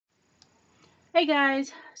Hey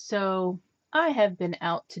guys, so I have been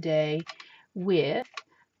out today with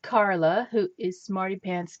Carla, who is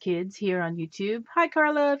Smartypantskidz here on YouTube. Hi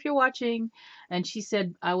Carla, if you're watching. And she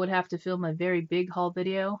said I would have to film a very big haul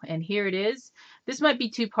video, and here it is. This might be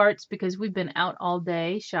two parts because we've been out all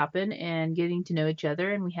day shopping and getting to know each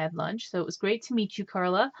other, and we had lunch. So it was great to meet you,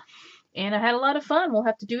 Carla, and I had a lot of fun. We'll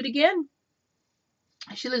have to do it again.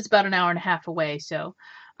 She lives about an hour and a half away, so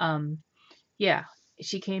um, yeah,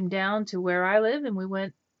 she came down to where I live, and we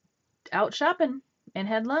went out shopping and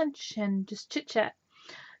had lunch and just chit chat.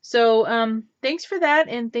 So thanks for that,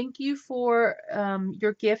 and thank you for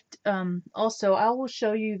your gift. Also, I will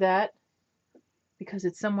show you that because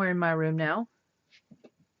it's somewhere in my room now.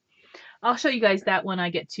 I'll show you guys that when I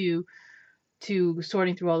get to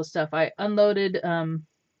sorting through all the stuff. I unloaded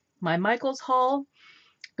my Micheals haul.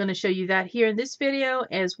 I'm going to show you that here in this video,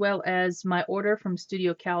 as well as my order from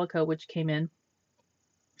Studio Calico, which came in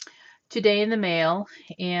today in the mail,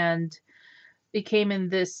 and it came in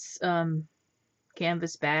this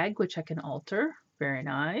canvas bag, which I can alter. Very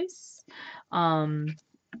nice. And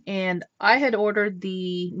I had ordered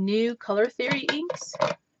the new Color Theory inks,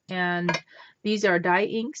 and these are dye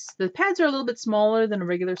inks. The pads are a little bit smaller than a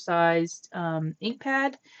regular sized ink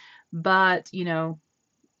pad, but you know,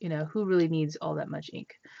 who really needs all that much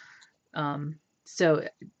ink? So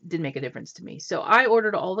it didn't make a difference to me. So I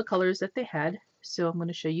ordered all the colors that they had. So I'm going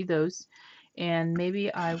to show you those, and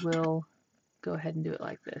maybe I will go ahead and do it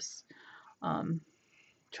like this.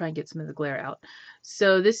 Try and get some of the glare out.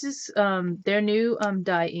 So this is their new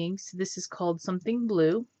dye inks. This is called Something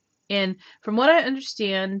Blue. And from what I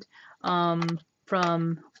understand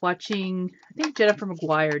from watching, I think Jennifer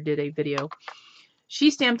McGuire did a video. She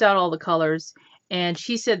stamped out all the colors, and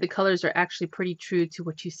she said the colors are actually pretty true to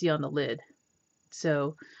what you see on the lid.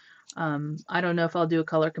 So I don't know if I'll do a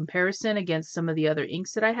color comparison against some of the other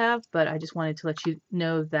inks that I have, but I just wanted to let you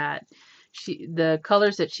know that the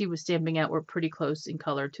colors that she was stamping out were pretty close in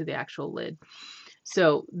color to the actual lid.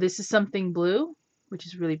 So this is Something Blue, which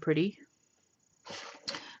is really pretty.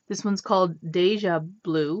 This one's called Deja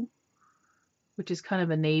Blue, which is kind of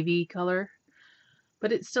a navy color,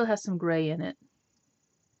 but it still has some gray in it.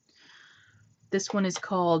 This one is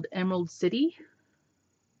called Emerald City.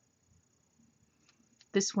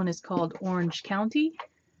 This one is called Orange County.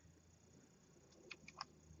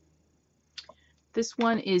 This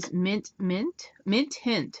one is Mint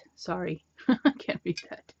Hint. Sorry, I can't read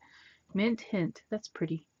that. Mint Hint. That's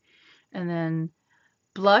pretty. And then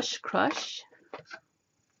Blush Crush.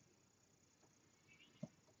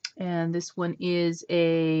 And this one is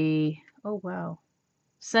a, oh wow,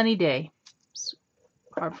 Sunny Day. It's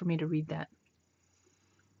hard for me to read that.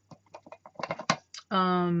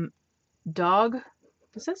 Dog.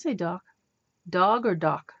 Does that say dog? Dog or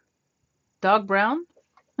doc? Dog Brown?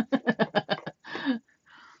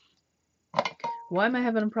 Why am I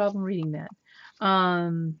having a problem reading that?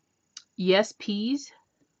 Yes, Peas.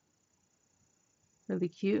 Really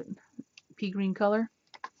cute. Pea green color.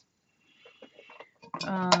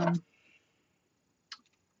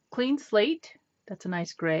 Clean Slate. That's a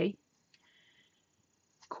nice gray.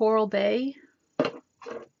 Coral Bay.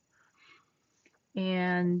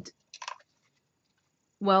 And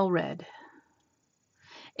Well Red.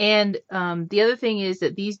 And the other thing is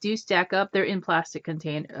that these do stack up. They're in plastic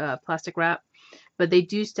wrap, but they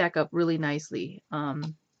do stack up really nicely.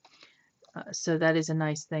 So that is a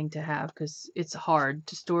nice thing to have because it's hard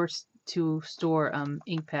to store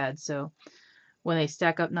ink pads. So when they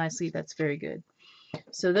stack up nicely, that's very good.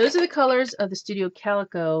 So those are the colors of the Studio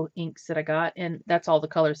Calico inks that I got, and that's all the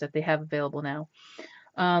colors that they have available now.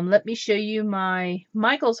 Let me show you my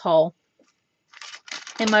Micheals haul.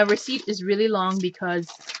 And my receipt is really long because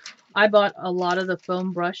I bought a lot of the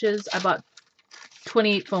foam brushes. I bought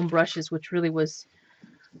 28 foam brushes, which really was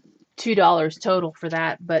 $2 total for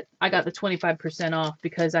that. But I got the 25% off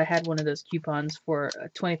because I had one of those coupons for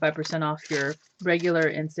 25% off your regular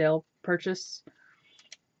and sale purchase.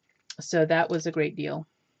 So that was a great deal.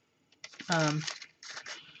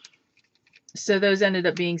 So those ended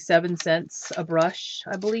up being 7 cents a brush,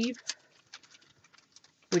 I believe,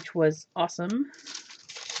 which was awesome.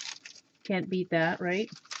 Can't beat that, right?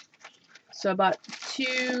 So I bought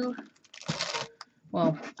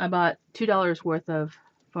I bought $2 worth of,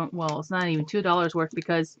 well, it's not even $2 worth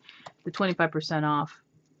because the 25% off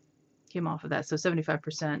came off of that. So 75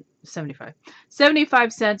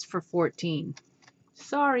 cents for 14.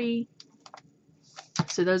 Sorry.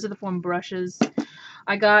 So those are the foam brushes.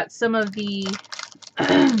 I got some of the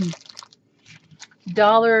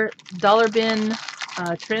dollar bin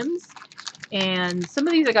trims. And some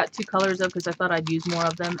of these I got 2 colors of because I thought I'd use more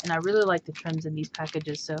of them. And I really like the trims in these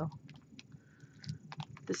packages. So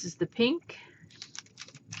This is the pink.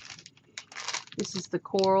 This is the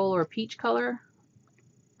coral or peach color.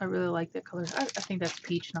 I really like that color. I think that's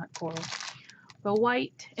peach, not coral. The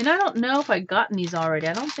white. And I don't know if I'd gotten these already.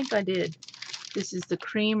 I don't think I did. This is the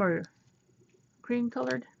cream or cream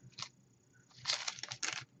colored.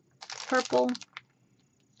 Purple.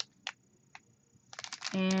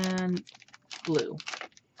 And blue.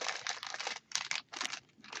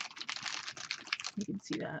 You can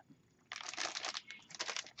see that.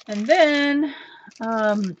 And then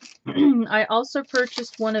I also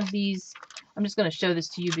purchased one of these. I'm just going to show this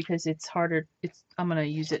to you because it's harder. I'm going to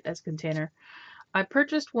use it as a container. I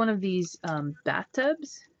purchased one of these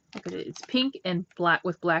bathtubs. Look at it. It's pink and black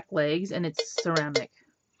with black legs, and it's ceramic.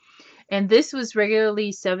 And this was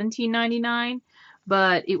regularly $17.99,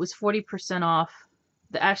 but it was 40% off.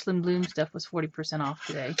 The Ashland Bloom stuff was 40% off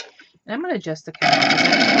today. And I'm going to adjust the camera because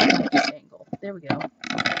I don't like this angle. There we go.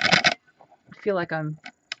 I feel like I'm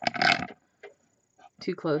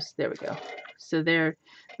too close. There we go. So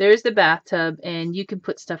there's the bathtub, and you can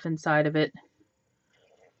put stuff inside of it.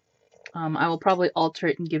 I will probably alter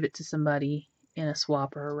it and give it to somebody in a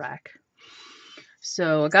swap or a rack.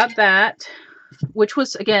 So I got that, which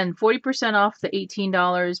was, again, 40% off the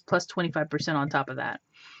 $18 plus 25% on top of that.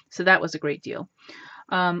 So that was a great deal.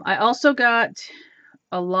 I also got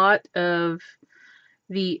a lot of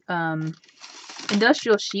the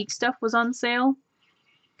industrial chic stuff was on sale.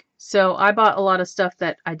 So I bought a lot of stuff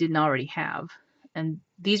that I didn't already have. And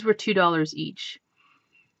these were $2 each.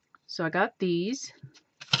 So I got these.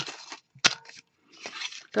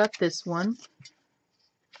 Got this one.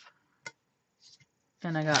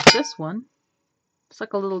 And I got this one. It's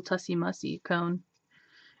like a little tussy-mussy cone.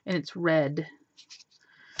 And it's red.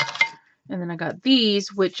 And then I got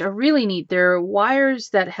these, which are really neat. They're wires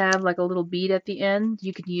that have like a little bead at the end.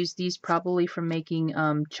 You could use these probably for making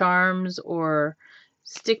charms or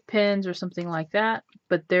stick pins or something like that.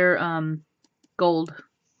 But they're gold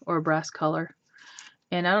or brass color.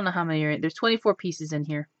 And I don't know how many are in. There's 24 pieces in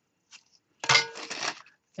here.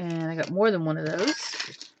 And I got more than one of those.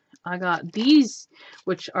 I got these,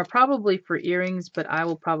 which are probably for earrings, but I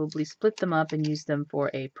will probably split them up and use them for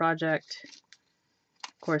a project.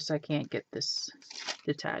 Of course, I can't get this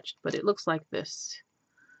detached, but it looks like this.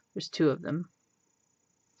 There's two of them.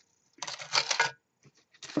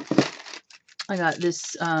 I got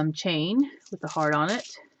this chain with a heart on it.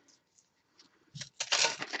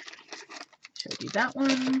 Showed you that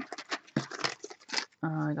one.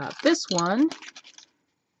 I got this one.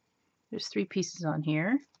 There's 3 pieces on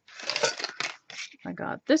here. I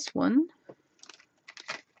got this one.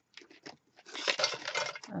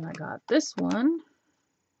 And I got this one.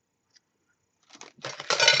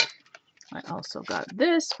 I also got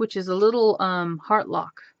this, which is a little heart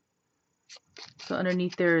lock. So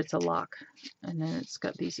underneath there, it's a lock. And then it's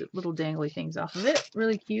got these little dangly things off of it.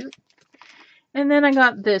 Really cute. And then I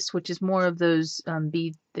got this, which is more of those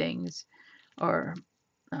bead things. Or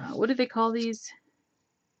what do they call these?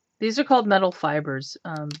 These are called metal fibers,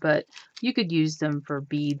 but you could use them for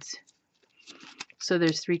beads. So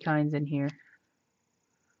there's 3 kinds in here.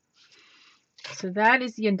 So that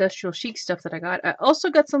is the industrial chic stuff that I got. I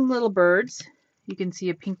also got some little birds. You can see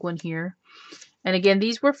a pink one here. And again,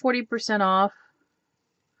 these were 40% off.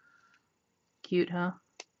 Cute, huh?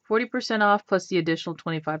 40% off plus the additional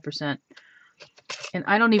 25%. And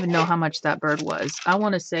I don't even know how much that bird was. I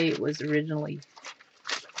want to say it was originally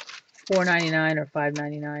 $4.99 or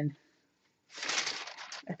 $5.99.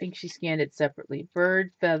 I think she scanned it separately.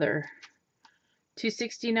 Bird feather.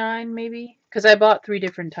 $2.69 maybe? Because I bought 3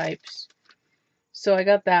 different types. So I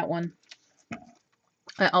got that one.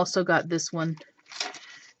 I also got this one.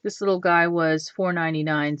 This little guy was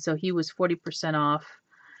 $4.99, so he was 40% off.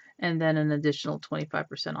 And then an additional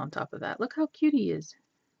 25% on top of that. Look how cute he is.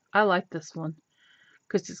 I like this one.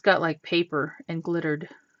 Because it's got like paper and glittered.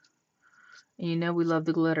 And you know we love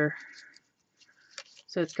the glitter.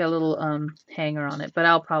 So it's got a little hanger on it. But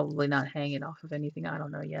I'll probably not hang it off of anything. I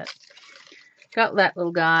don't know yet. Got that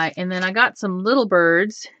little guy. And then I got some little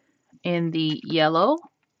birds in the yellow.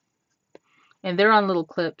 And they're on little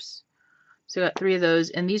clips. So I got 3 of those.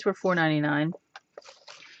 And these were $4.99.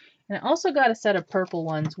 And I also got a set of purple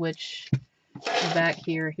ones, which are back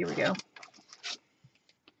here. Here we go.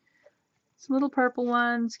 Some little purple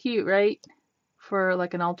ones. Cute, right? For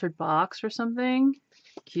like an altered box or something.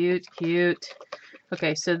 Cute, cute.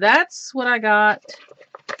 Okay, so that's what I got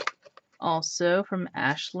also from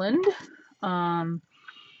Ashland. Oh,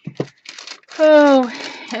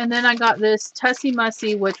 and then I got this Tussy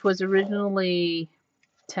Mussy, which was originally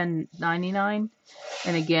 $10.99.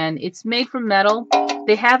 And again, it's made from metal.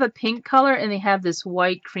 They have a pink color and they have this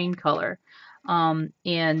white cream color.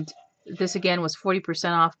 And this again was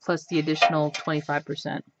 40% off plus the additional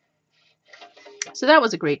 25%. So that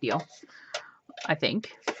was a great deal, I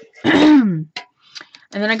think. And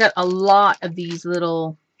then I got a lot of these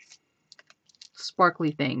little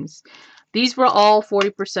sparkly things. These were all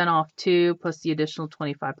 40% off too, plus the additional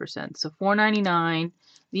 25%. So $4.99.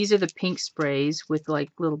 These are the pink sprays with like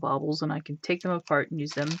little baubles, and I can take them apart and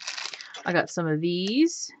use them. I got some of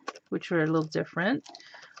these, which were a little different.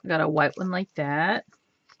 I got a white one like that.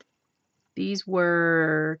 These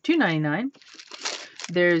were $2.99.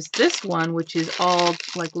 There's this one, which is all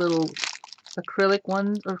like little acrylic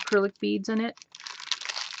ones or acrylic beads in it,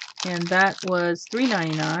 and that was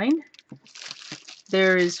 $3.99.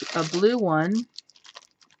 There is a blue one.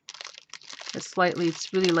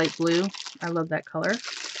 It's really light blue. I love that color.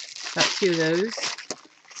 Got two of those.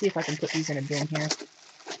 Let's see if I can put these in a bin here.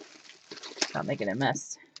 Not making a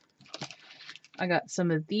mess. I got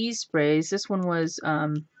some of these sprays. This one was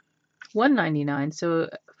 $1.99, so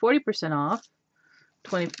 40% off,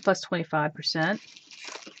 20 plus 25%.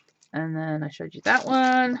 And then I showed you that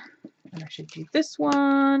one, and I showed you this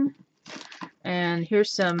one. And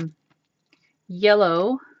here's some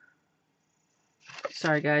yellow.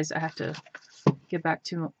 Sorry guys, I have to get back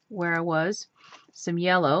to where I was. Some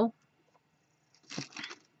yellow.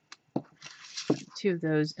 Two of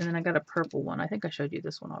those, and then I got a purple one. I think I showed you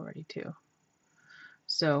this one already too.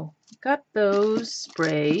 So got those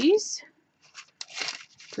sprays.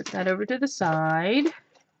 Put that over to the side.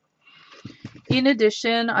 In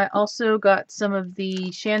addition, I also got some of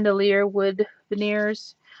the chandelier wood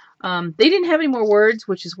veneers. They didn't have any more words,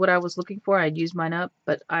 which is what I was looking for. I'd used mine up,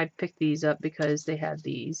 but I picked these up because they had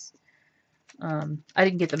these. I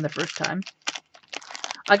didn't get them the first time.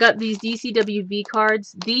 I got these DCWV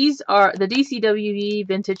cards. These are the DCWV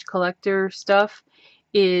vintage collector stuff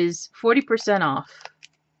is 40% off.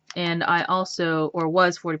 And I also, or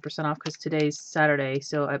was 40% off because today's Saturday,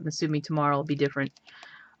 so I'm assuming tomorrow will be different.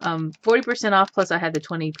 40% off plus I had the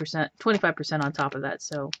 25% on top of that.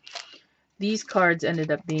 So these cards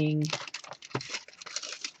ended up being,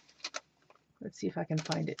 let's see if I can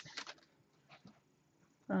find it.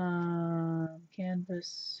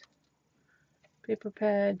 Canvas, paper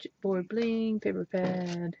pad, board bling, paper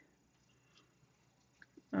pad.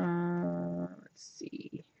 Let's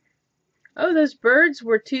see. Oh, those birds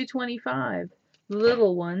were $2.25.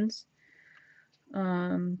 Little ones.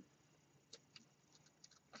 I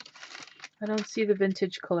don't see the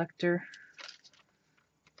vintage collector.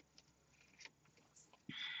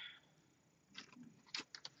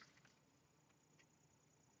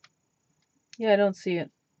 Yeah, I don't see it.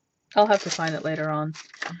 I'll have to find it later on.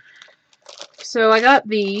 So I got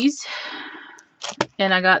these,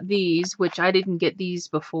 and I got these, which I didn't get these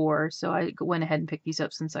before, so I went ahead and picked these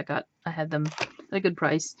up since I had them at a good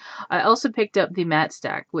price. I also picked up the matte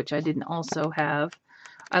stack, which I didn't also have.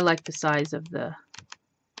 I like the size of the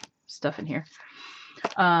stuff in here.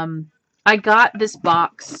 I got this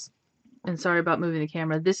box, and sorry about moving the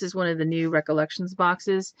camera. This is one of the new Recollections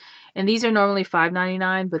boxes, and these are normally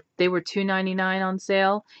 $5.99, but they were $2.99 on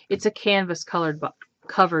sale. It's a canvas covered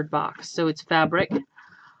box, so it's fabric.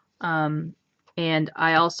 And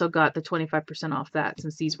I also got the 25% off that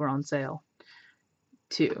since these were on sale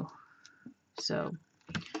too. So,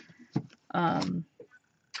 and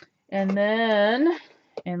then,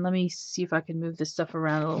 and let me see if I can move this stuff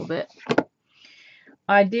around a little bit.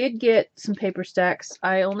 I did get some paper stacks.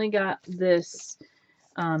 I only got this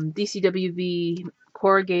DCWV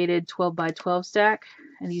corrugated 12x12 stack,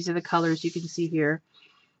 and these are the colors you can see here.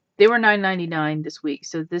 They were $9.99 this week,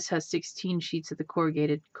 so this has 16 sheets of the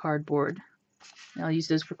corrugated cardboard. And I'll use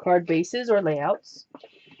those for card bases or layouts.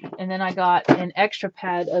 And then I got an extra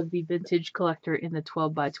pad of the vintage collector in the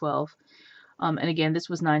 12x12. And again, this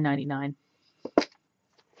was $9.99.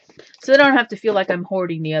 So I don't have to feel like I'm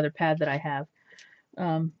hoarding the other pad that I have.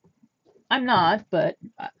 I'm not, but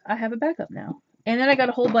I have a backup now. And then I got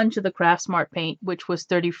a whole bunch of the Craft Smart paint, which was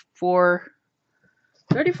 34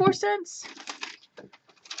 cents.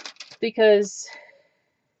 Because,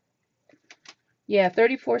 yeah,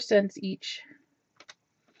 34 cents each.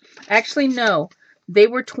 Actually, no. They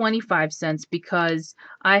were 25 cents because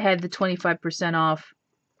I had the 25% off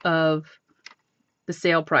of the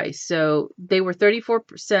sale price. So they were 34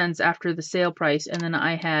 cents after the sale price, and then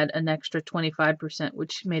I had an extra 25%,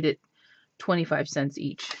 which made it 25 cents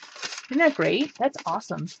each. Isn't that great? That's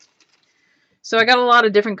awesome. So I got a lot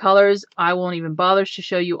of different colors. I won't even bother to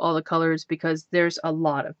show you all the colors because there's a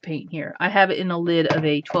lot of paint here. I have it in a lid of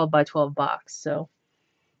a 12x12 box. So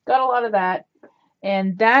got a lot of that.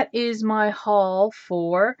 And that is my haul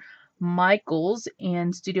for Micheals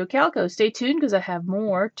and Studio Calico. Stay tuned because I have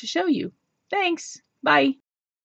more to show you. Thanks. Bye.